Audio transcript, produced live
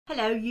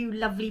Hello, you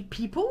lovely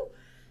people.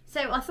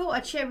 So I thought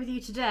I'd share with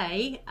you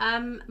today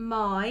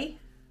my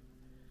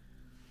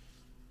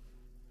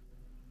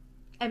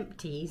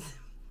empties.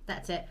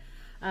 That's it.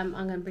 I'm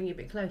going to bring you a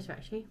bit closer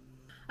actually.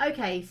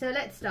 Okay, so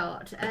let's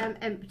start.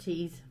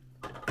 Empties.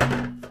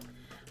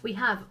 We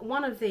have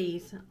one of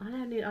these.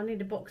 I need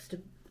a box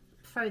to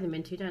throw them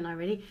into, don't I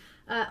really?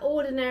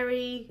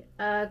 Ordinary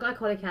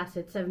glycolic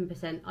acid,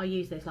 7%. I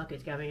use this like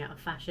it's going out of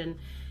fashion.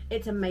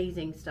 It's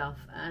amazing stuff,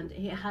 and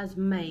it has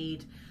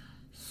made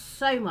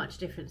so much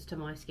difference to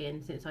my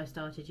skin since I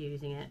started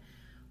using it.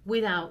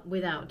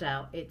 Without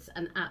doubt, it's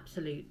an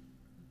absolute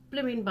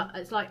blooming, but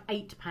it's like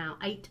 £8.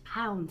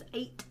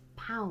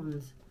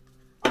 £8.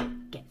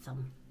 Get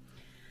some.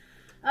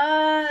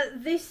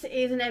 This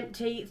is an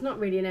empty. It's not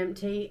really an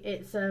empty.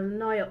 It's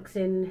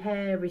Nioxin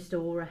hair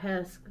restorer,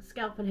 hair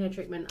scalp and hair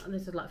treatment.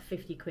 This is like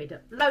 50 quid.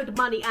 A load of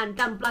money and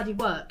done bloody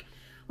work.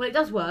 Well, it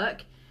does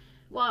work.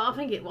 Well, I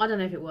don't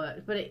know if it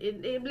works, but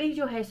it leaves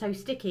your hair so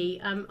sticky.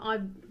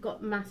 I've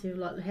got massive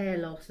like hair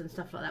loss and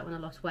stuff like that when I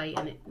lost weight,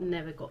 and it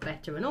never got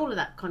better, and all of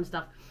that kind of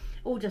stuff.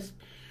 All just,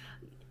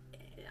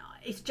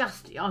 it's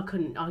just I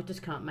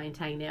just can't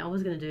maintain it. I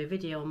was going to do a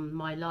video on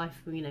my life,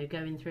 you know,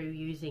 going through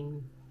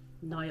using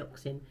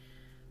Nioxin,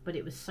 but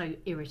it was so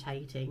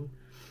irritating.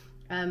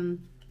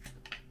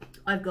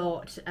 I've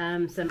got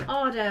some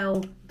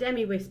Ardell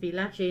Demi Wispy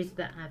lashes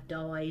that have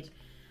died.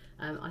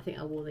 I think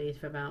I wore these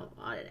for about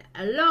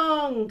a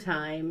long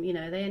time. You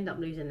know, they end up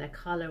losing their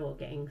colour or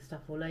getting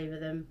stuff all over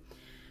them.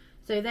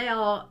 So they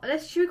are,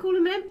 should we call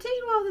them empty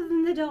rather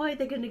than they died?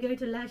 They're going to go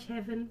to lash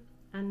heaven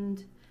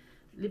and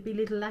be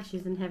little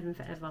lashes in heaven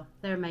forever.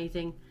 They're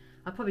amazing.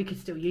 I probably could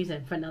still use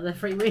them for another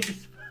 3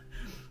 weeks.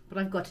 But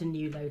I've got a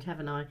new load,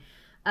 haven't I?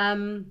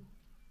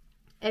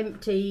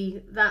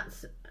 Empty,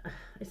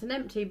 it's an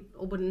empty.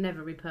 I would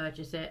never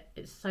repurchase it.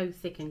 It's so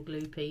thick and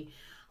gloopy.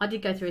 I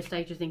did go through a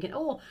stage of thinking,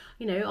 oh,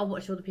 you know, I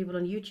watched all the people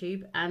on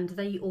YouTube and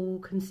they all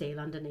conceal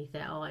underneath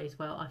their eyes.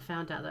 Well, I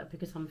found out that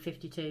because I'm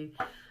 52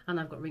 and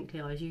I've got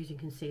wrinkly eyes, using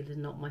concealer is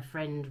not my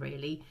friend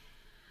really.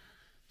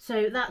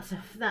 So that's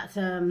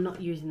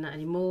not using that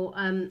anymore.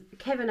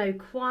 Kevin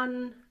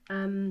O'Quan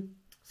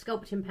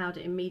sculpting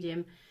powder in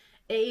medium.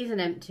 It is an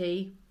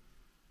empty.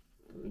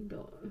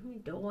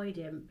 Died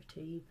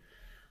empty.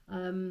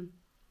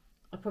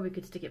 I probably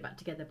could stick it back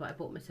together, but I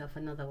bought myself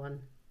another one.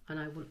 And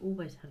I will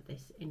always have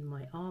this in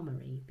my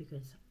armoury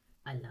because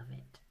I love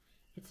it.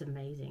 It's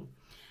amazing.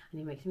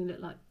 And it makes me look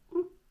like,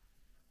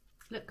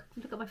 look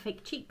at my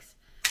fake cheeks.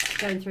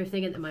 Going through a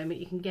thing at the moment,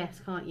 you can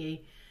guess, can't you?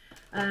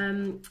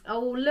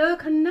 Oh,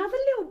 look, another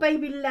little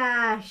baby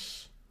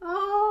lash.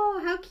 Oh,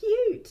 how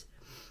cute.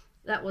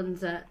 That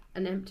one's an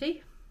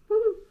empty.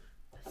 Woo.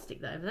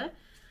 Stick that over there.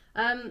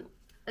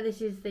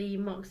 This is the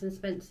Marks and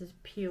Spencer's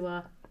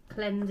Pure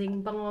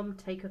Cleansing Balm.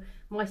 Take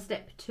my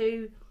step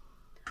 2.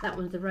 That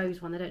one's the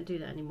rose one. They don't do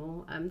that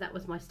anymore. That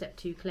was my step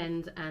 2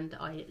 cleanse and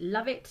I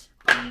love it.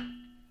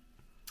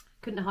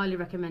 Couldn't highly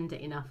recommend it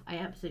enough. I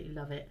absolutely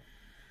love it.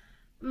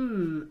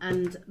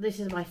 And this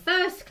is my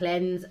first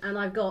cleanse and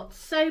I've got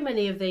so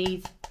many of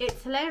these.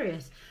 It's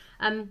hilarious.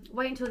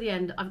 Wait until the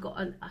end. I've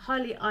got a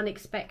highly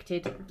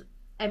unexpected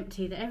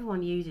empty that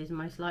everyone uses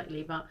most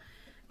likely, but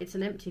it's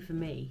an empty for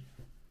me.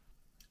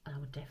 I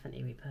would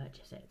definitely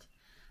repurchase it.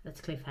 That's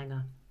a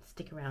cliffhanger.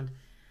 Stick around.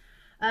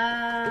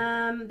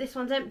 This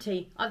one's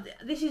empty.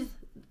 This is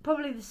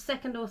probably the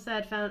second or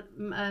third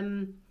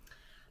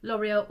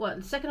L'Oreal, well,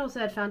 the second or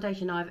third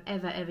foundation I've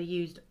ever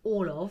used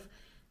all of.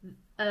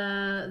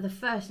 The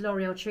first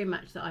L'Oreal True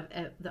Match that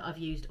I've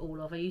used all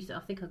of. I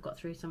think I got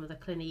through some of the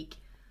Clinique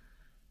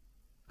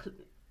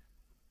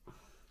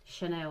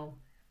Chanel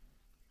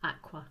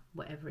Aqua,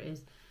 whatever it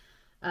is.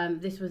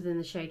 This was in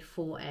the shade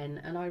 4N,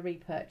 and I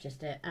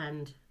repurchased it,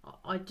 and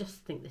I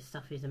just think this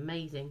stuff is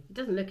amazing. It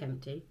doesn't look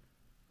empty,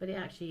 but it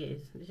actually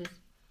is. It's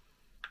just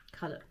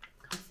colour.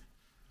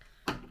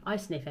 I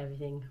sniff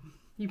everything.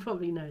 You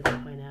probably know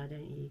that by now,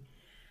 don't you?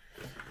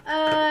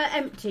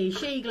 Empty.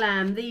 She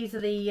Glam. These are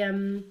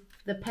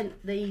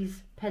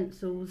these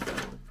pencils.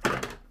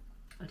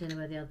 I don't know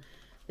where the other.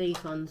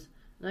 These ones.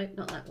 No,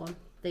 not that one.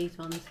 These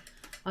ones.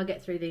 I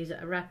get through these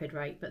at a rapid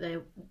rate, but they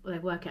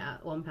work out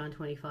at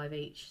 £1.25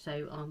 each.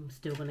 So I'm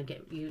still going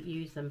to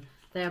use them.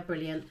 They are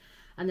brilliant.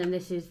 And then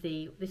this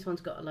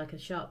one's got like a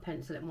sharp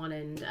pencil at one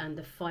end and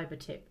the fibre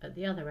tip at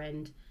the other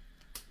end.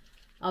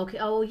 I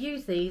will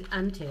use these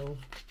until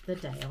the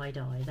day I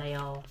die. They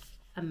are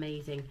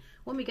amazing.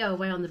 When we go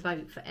away on the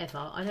boat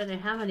forever, I don't know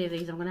how many of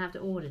these I'm going to have to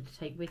order to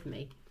take with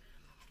me.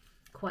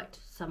 Quite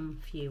some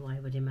few, I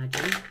would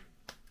imagine.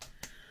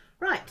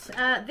 Right,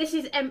 this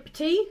is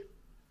empty.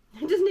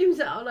 It doesn't even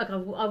say, oh look,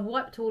 I've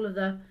wiped all of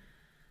the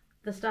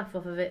stuff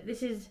off of it.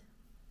 This is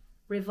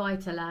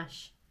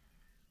Revitalash.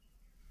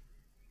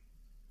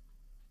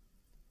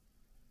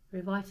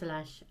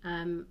 Revitalash.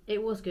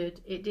 It was good.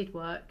 It did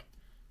work.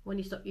 When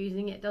you stop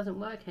using it, it doesn't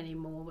work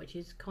anymore, which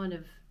is kind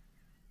of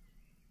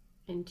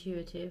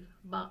intuitive,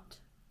 but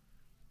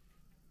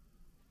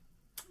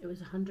it was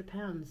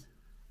 £100.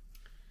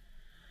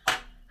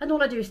 And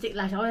all I do is stick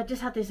lash. I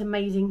just had this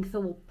amazing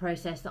thought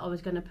process that I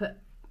was going to put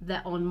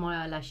that on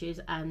my eyelashes,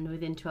 and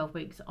within 12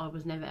 weeks I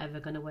was never ever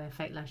going to wear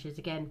fake lashes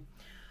again.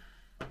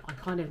 I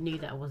kind of knew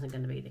that wasn't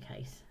going to be the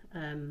case.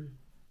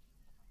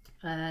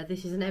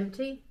 This is an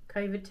empty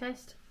COVID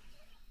test.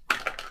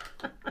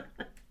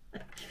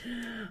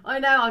 I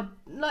know, I'd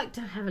like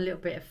to have a little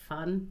bit of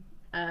fun.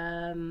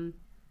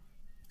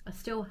 I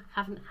still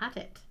haven't had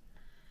it.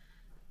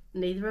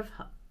 Neither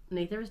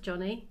is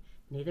Johnny,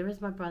 neither is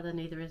my brother,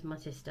 neither is my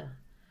sister.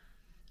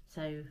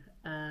 So,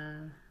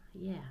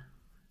 yeah.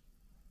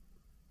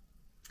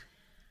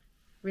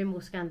 Rim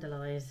will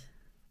scandalise.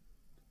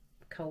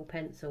 Coal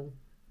pencil.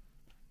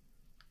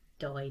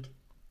 Died.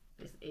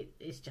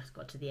 It's just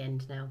got to the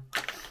end now.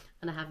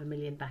 And I have a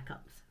million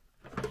backups.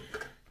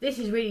 This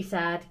is really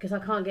sad because I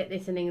can't get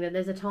this in England.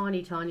 There's a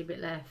tiny, tiny bit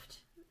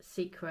left.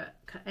 Secret.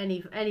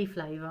 Any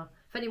flavour.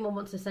 If anyone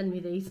wants to send me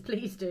these,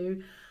 please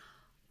do.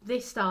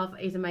 This stuff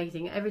is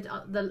amazing.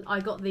 I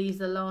got these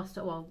the last,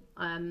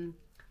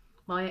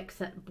 my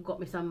ex got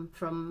me some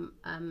from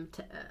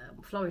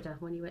Florida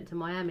when he went to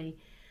Miami,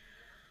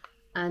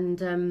 and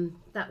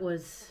that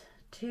was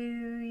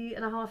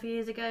 2.5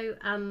 years ago,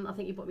 and I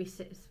think he bought me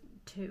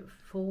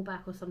 4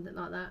 back or something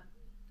like that.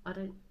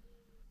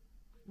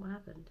 What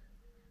happened?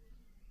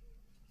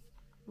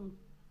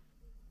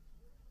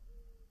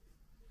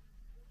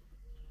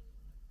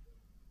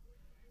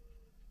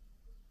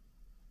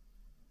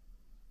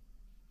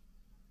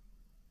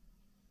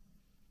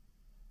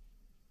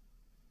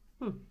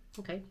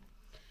 Okay.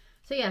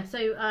 So yeah,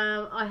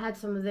 I had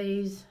some of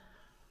these,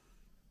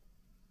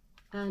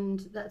 and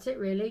that's it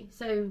really.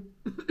 So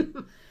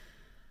you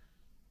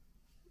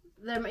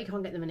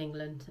can't get them in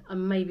England,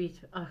 and maybe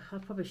I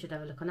probably should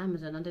have a look on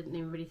Amazon. I didn't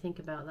even really think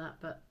about that,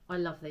 but I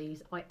love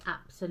these. I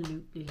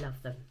absolutely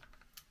love them.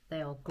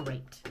 They are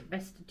great.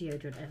 Best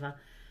deodorant ever.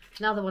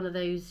 Another one of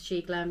those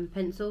She Glam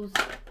pencils.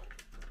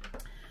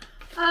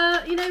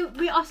 You know,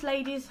 us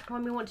ladies,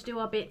 when we want to do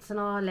our bits and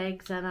our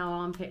legs and our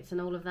armpits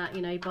and all of that,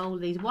 you know, bowl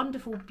these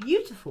wonderful,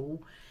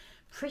 beautiful,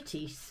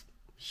 pretty,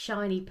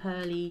 shiny,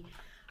 pearly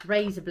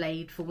razor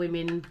blade for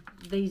women.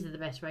 These are the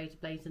best razor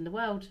blades in the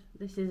world.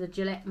 This is a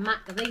Gillette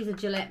Mac. These are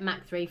Gillette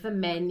Mac 3 for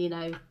men, you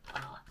know.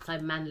 Oh, so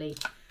manly.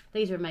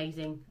 These are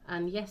amazing.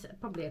 And yes,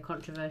 probably a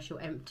controversial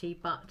empty,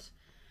 but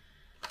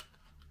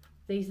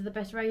these are the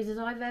best razors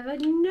I've ever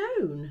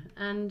known.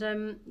 And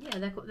yeah,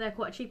 they're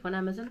quite cheap on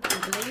Amazon,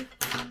 I believe.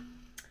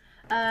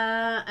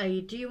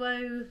 A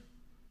duo,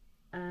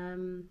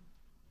 I'm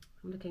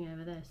looking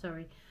over there,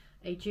 sorry,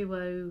 a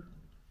duo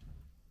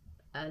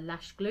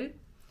lash glue.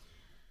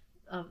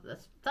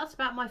 That's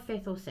about my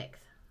 5th or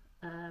 6th.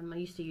 I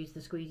used to use the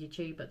squeezy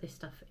tube, but this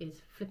stuff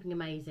is flipping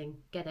amazing.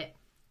 Get it,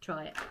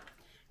 try it.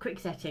 Quick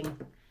setting.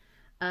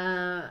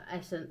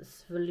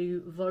 Essence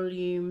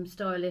volume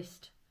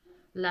stylist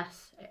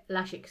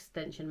lash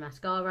extension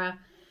mascara.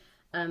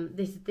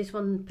 This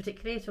one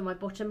particularly is for my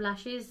bottom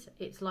lashes.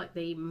 It's like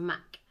the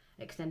MAC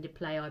extended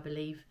play, I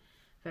believe.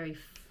 Very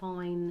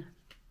fine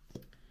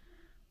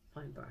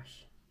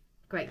brush.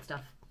 Great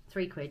stuff.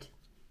 £3.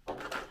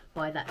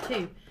 Buy that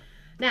too.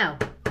 Now,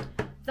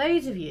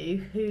 those of you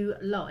who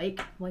like,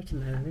 wait a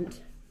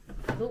moment.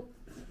 Oh.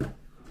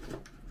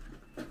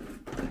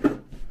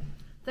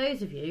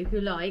 Those of you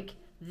who like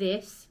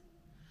this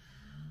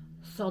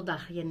Sol de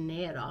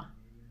Janeiro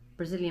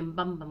Brazilian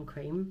Bum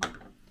Cream.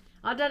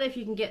 I don't know if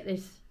you can get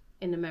this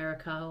in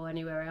America or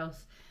anywhere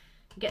else.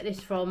 Get this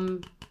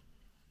from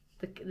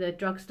the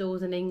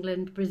drugstores in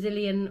England.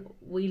 Brazilian,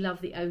 we love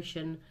the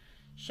ocean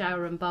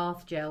shower and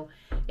bath gel.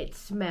 It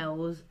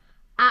smells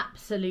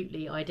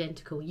absolutely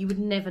identical. You would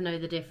never know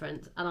the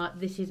difference. And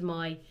this is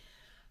my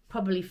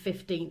probably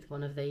 15th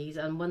one of these.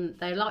 And when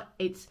they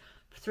it's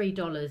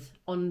 $3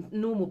 on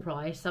normal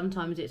price.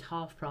 Sometimes it's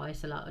half price,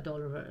 so like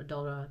 $1,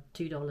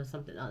 $2,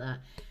 something like that.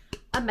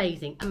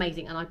 Amazing,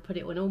 amazing. And I put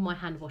it on all my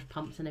hand wash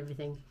pumps and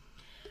everything.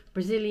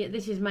 Brazilian.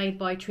 This is made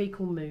by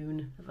Treacle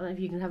Moon. I don't know if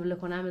you can have a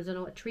look on Amazon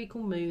or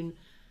Treacle Moon.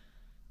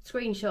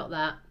 Screenshot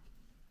that.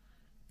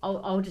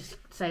 I'll just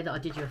say that I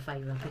did you a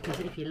favour, because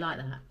if you like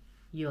that,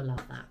 you'll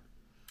love that.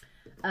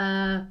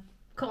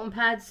 Cotton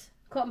pads.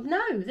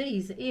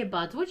 These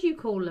earbuds. What do you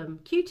call them?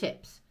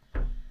 Q-tips.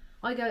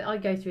 I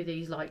go through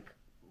these like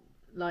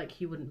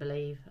you wouldn't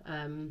believe.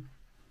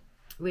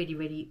 Really,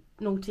 really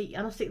naughty,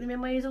 and I stick them in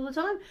my ears all the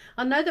time.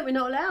 I know that we're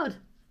not allowed,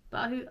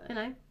 but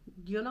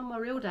you're not my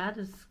real dad,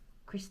 as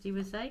Christy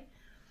would say.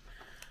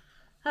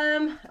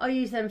 I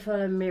use them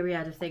for a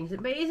myriad of things,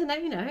 but isn't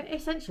it?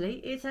 Essentially,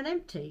 it's an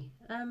empty.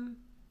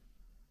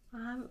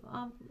 I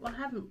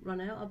haven't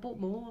run out. I bought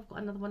more. I've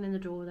got another one in the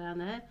drawer down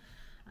there.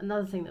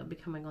 Another thing that will be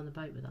coming on the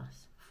boat with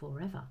us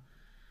forever.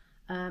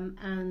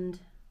 And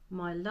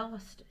my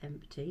last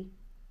empty.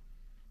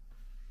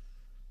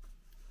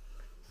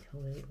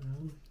 Got it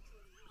wrong.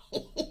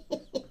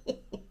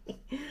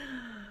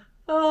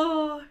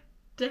 Oh,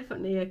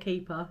 definitely a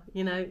keeper.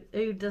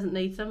 Who doesn't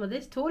need some of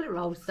this toilet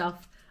roll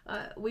stuff?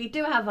 We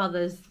do have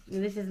others.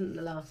 This isn't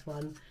the last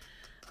one.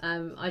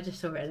 I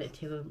just saw it and it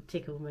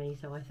tickled me,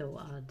 so I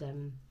thought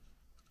I'd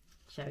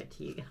show it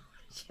to you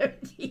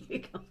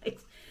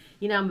guys.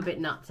 You know I'm a bit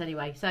nuts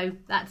anyway. So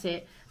that's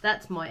it.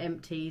 That's my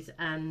empties,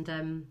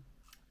 and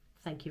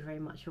thank you very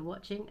much for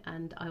watching,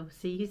 and I will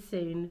see you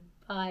soon.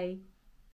 Bye.